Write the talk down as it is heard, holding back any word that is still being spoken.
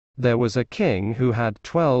There was a king who had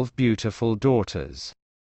 12 beautiful daughters.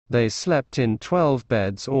 They slept in 12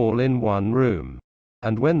 beds all in one room.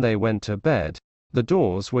 And when they went to bed, the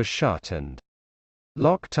doors were shut and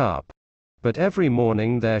locked up. But every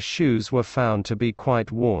morning their shoes were found to be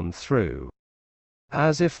quite worn through,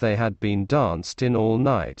 as if they had been danced in all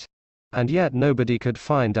night. And yet nobody could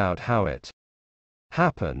find out how it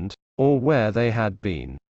happened, or where they had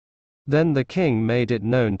been. Then the king made it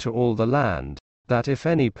known to all the land, that if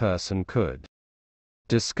any person could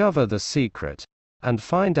discover the secret, and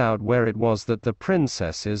find out where it was that the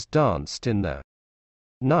princesses danced in the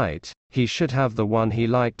night, he should have the one he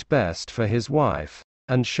liked best for his wife,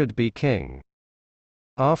 and should be king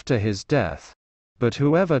after his death. But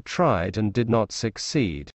whoever tried and did not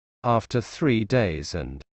succeed, after 3 days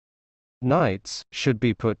and nights, should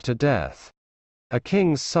be put to death. A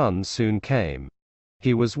king's son soon came.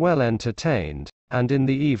 He was well entertained, and in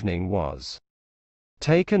the evening was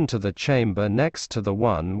taken to the chamber next to the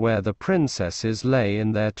one where the princesses lay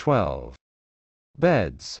in their 12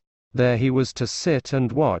 beds. There he was to sit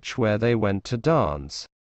and watch where they went to dance,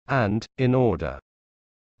 and, in order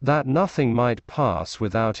that nothing might pass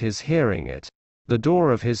without his hearing it, the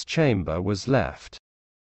door of his chamber was left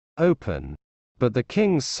open. But the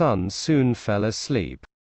king's son soon fell asleep,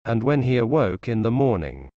 and when he awoke in the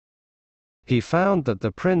morning, he found that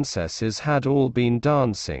the princesses had all been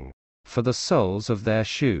dancing, for the soles of their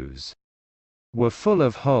shoes were full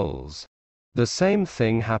of holes. The same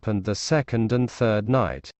thing happened the second and third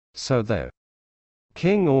night, so the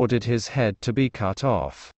king ordered his head to be cut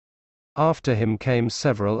off. After him came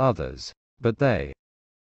several others, but they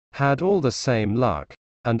had all the same luck,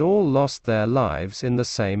 and all lost their lives in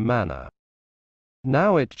the same manner.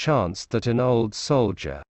 Now it chanced that an old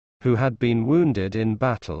soldier, who had been wounded in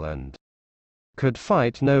battle and could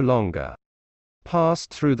fight no longer,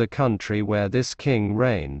 passed through the country where this king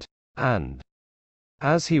reigned, and,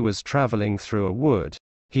 as he was traveling through a wood,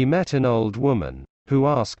 he met an old woman, who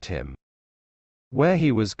asked him where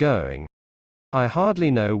he was going. "I hardly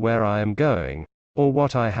know where I am going, or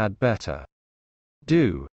what I had better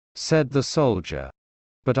do," said the soldier.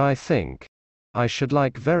 "But I think I should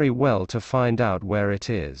like very well to find out where it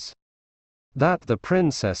is that the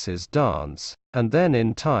princesses dance, and then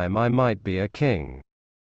in time I might be a king."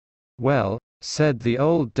 "Well," said the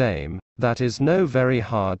old dame, "that is no very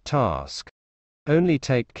hard task. Only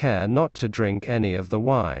take care not to drink any of the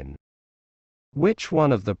wine which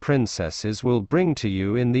one of the princesses will bring to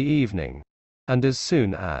you in the evening, and as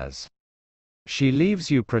soon as she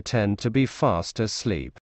leaves you pretend to be fast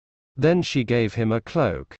asleep." Then she gave him a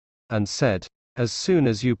cloak, and said, "As soon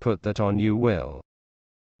as you put that on you will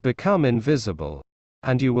become invisible,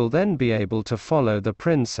 and you will then be able to follow the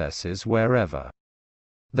princesses wherever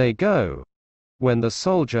they go." When the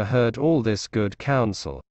soldier heard all this good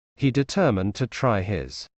counsel, he determined to try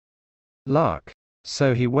his luck.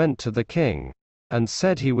 So he went to the king, and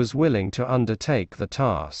said he was willing to undertake the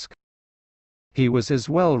task. He was as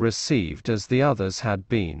well received as the others had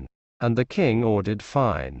been, and the king ordered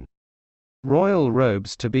fine royal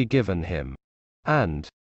robes to be given him. And,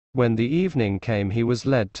 when the evening came, he was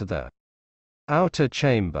led to the outer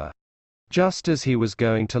chamber. Just as he was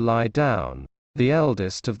going to lie down, the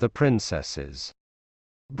eldest of the princesses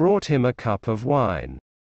brought him a cup of wine.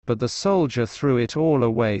 But the soldier threw it all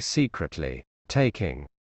away secretly, taking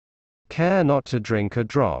care not to drink a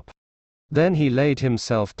drop. Then he laid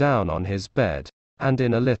himself down on his bed, and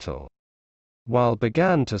in a little while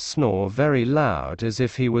began to snore very loud as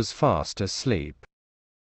if he was fast asleep.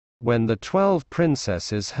 When the 12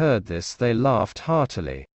 princesses heard this, they laughed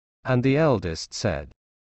heartily, and the eldest said,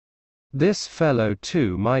 "This fellow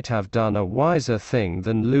too might have done a wiser thing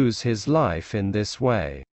than lose his life in this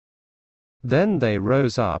way." Then they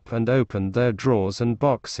rose up and opened their drawers and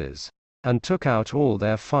boxes, and took out all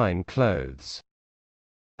their fine clothes,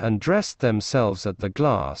 and dressed themselves at the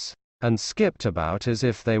glass, and skipped about as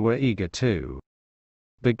if they were eager to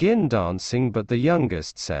begin dancing. But the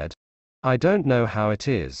youngest said, "I don't know how it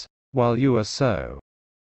is, while you are so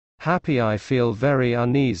happy I feel very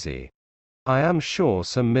uneasy. I am sure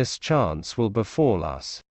some mischance will befall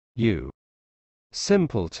us." "You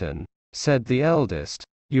simpleton," said the eldest,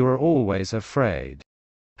 "you are always afraid.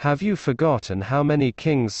 Have you forgotten how many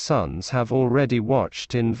kings' sons have already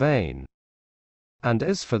watched in vain? And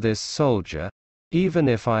as for this soldier, even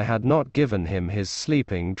if I had not given him his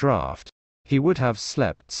sleeping draught, he would have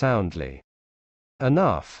slept soundly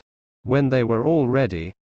enough." When they were all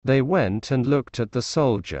ready, they went and looked at the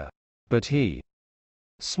soldier, but he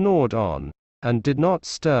snored on, and did not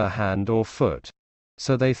stir hand or foot,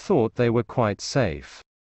 so they thought they were quite safe.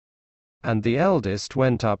 And the eldest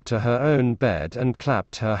went up to her own bed and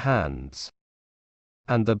clapped her hands.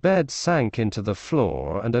 And the bed sank into the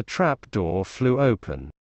floor and a trap-door flew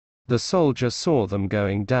open. The soldier saw them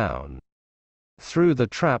going down through the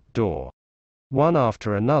trap-door, one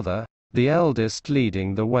after another, the eldest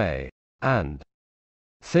leading the way, and,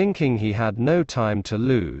 thinking he had no time to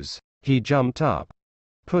lose, he jumped up,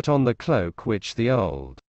 put on the cloak which the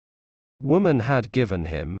old woman had given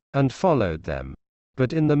him, and followed them.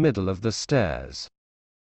 But in the middle of the stairs,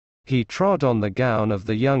 he trod on the gown of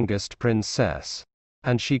the youngest princess,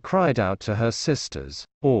 and she cried out to her sisters,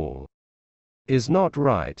 "All is not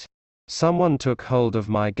right. Someone took hold of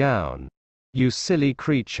my gown." "You silly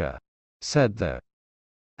creature," said the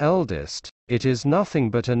eldest, "it is nothing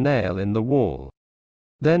but a nail in the wall."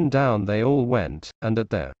 Then down they all went, and at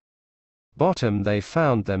the bottom they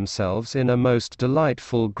found themselves in a most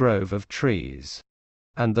delightful grove of trees.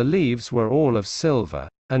 And the leaves were all of silver,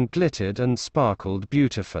 and glittered and sparkled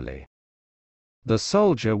beautifully. The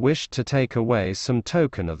soldier wished to take away some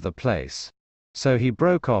token of the place. So he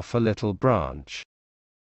broke off a little branch.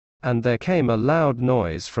 And there came a loud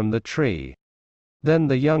noise from the tree. Then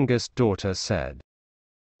the youngest daughter said,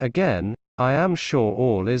 "Again, I am sure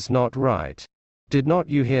all is not right. Did not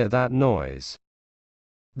you hear that noise?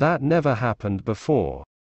 That never happened before."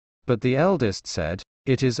 But the eldest said,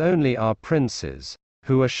 "It is only our princes,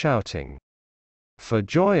 who are shouting for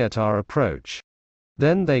joy at our approach."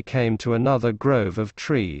 Then they came to another grove of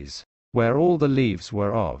trees, where all the leaves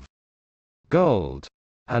were of gold,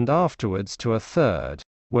 and afterwards to a third,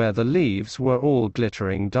 where the leaves were all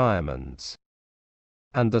glittering diamonds.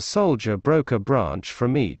 And the soldier broke a branch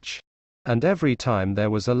from each, and every time there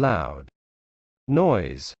was a loud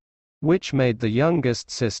noise, which made the youngest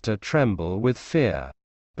sister tremble with fear.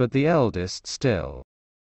 But the eldest still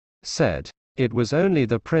said, it was only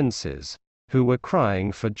the princes, who were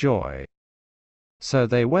crying for joy. So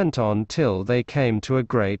they went on till they came to a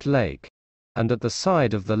great lake, and at the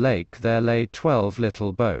side of the lake there lay 12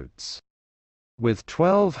 little boats, with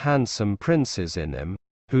 12 handsome princes in them,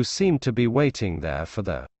 who seemed to be waiting there for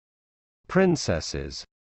the princesses.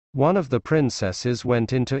 One of the princesses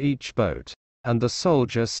went into each boat, and the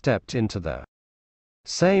soldier stepped into the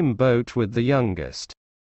same boat with the youngest.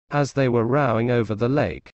 As they were rowing over the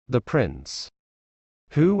lake, the prince,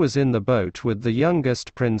 who was in the boat with the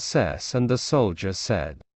youngest princess and the soldier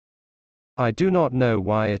said, "I do not know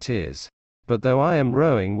why it is, but though I am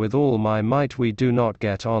rowing with all my might we do not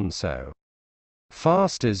get on so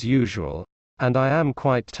fast as usual, and I am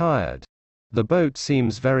quite tired. The boat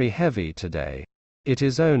seems very heavy today." "It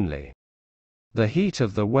is only the heat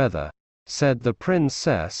of the weather," said the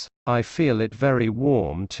princess. "I feel it very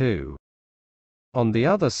warm too." On the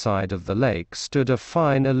other side of the lake stood a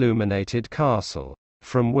fine illuminated castle,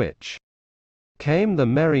 from which came the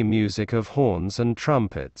merry music of horns and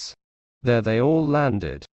trumpets. There they all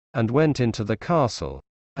landed, and went into the castle,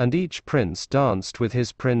 and each prince danced with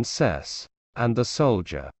his princess, and the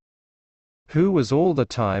soldier, who was all the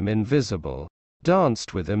time invisible,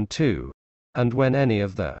 danced with them too. And when any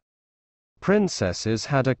of the princesses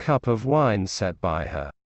had a cup of wine set by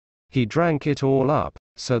her, he drank it all up,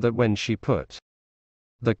 so that when she put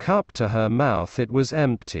the cup to her mouth it was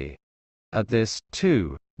empty. At this,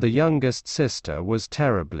 too, the youngest sister was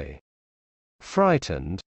terribly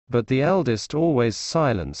frightened, but the eldest always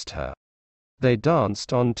silenced her. They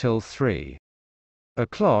danced on till 3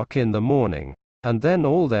 o'clock in the morning, and then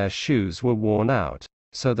all their shoes were worn out,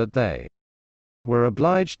 so that they were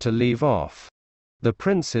obliged to leave off. The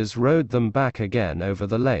princes rowed them back again over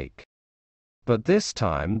the lake. But this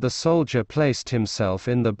time the soldier placed himself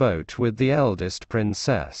in the boat with the eldest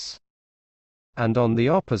princess. And on the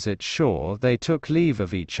opposite shore they took leave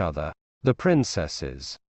of each other, the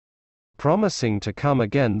princesses, promising to come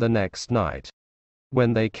again the next night.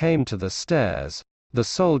 When they came to the stairs, the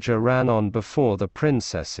soldier ran on before the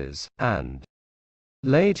princesses, and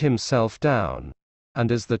laid himself down.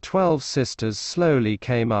 And as the 12 sisters slowly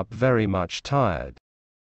came up very much tired,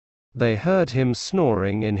 they heard him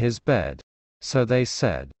snoring in his bed. So they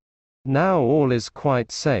said, "Now all is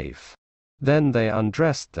quite safe." Then they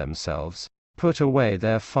undressed themselves, put away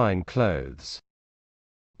their fine clothes,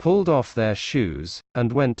 pulled off their shoes,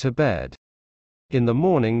 and went to bed. In the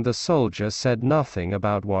morning the soldier said nothing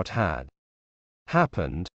about what had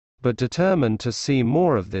happened, but determined to see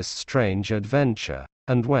more of this strange adventure,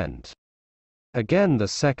 and went again the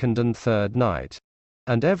second and third night.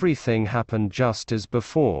 And everything happened just as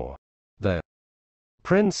before. The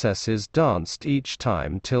princesses danced each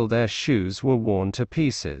time till their shoes were worn to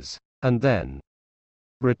pieces, and then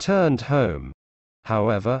returned home.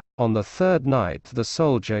 However, on the third night the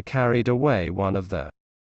soldier carried away one of the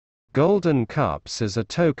golden cups as a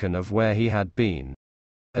token of where he had been.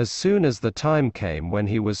 As soon as the time came when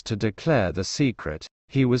he was to declare the secret,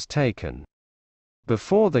 he was taken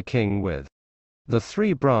before the king with the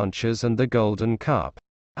 3 branches and the golden cup.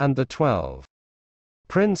 And the 12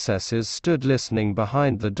 princesses stood listening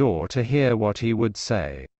behind the door to hear what he would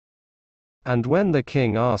say. And when the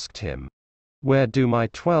king asked him, "Where do my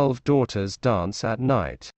 12 daughters dance at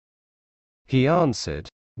night?" he answered,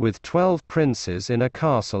 "With 12 princes in a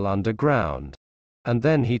castle underground." And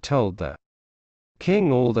then he told the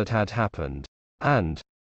king all that had happened, and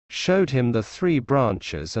showed him the 3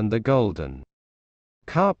 branches and the golden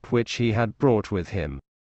cup which he had brought with him.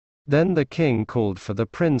 Then the king called for the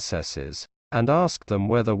princesses, and asked them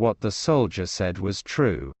whether what the soldier said was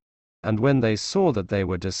true. And when they saw that they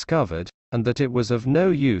were discovered, and that it was of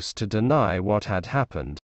no use to deny what had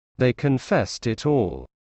happened, they confessed it all.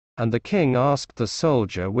 And the king asked the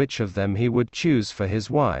soldier which of them he would choose for his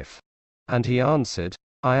wife. And he answered,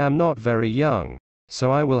 "I am not very young,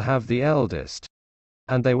 so I will have the eldest."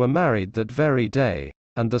 And they were married that very day,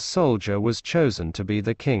 and the soldier was chosen to be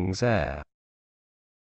the king's heir.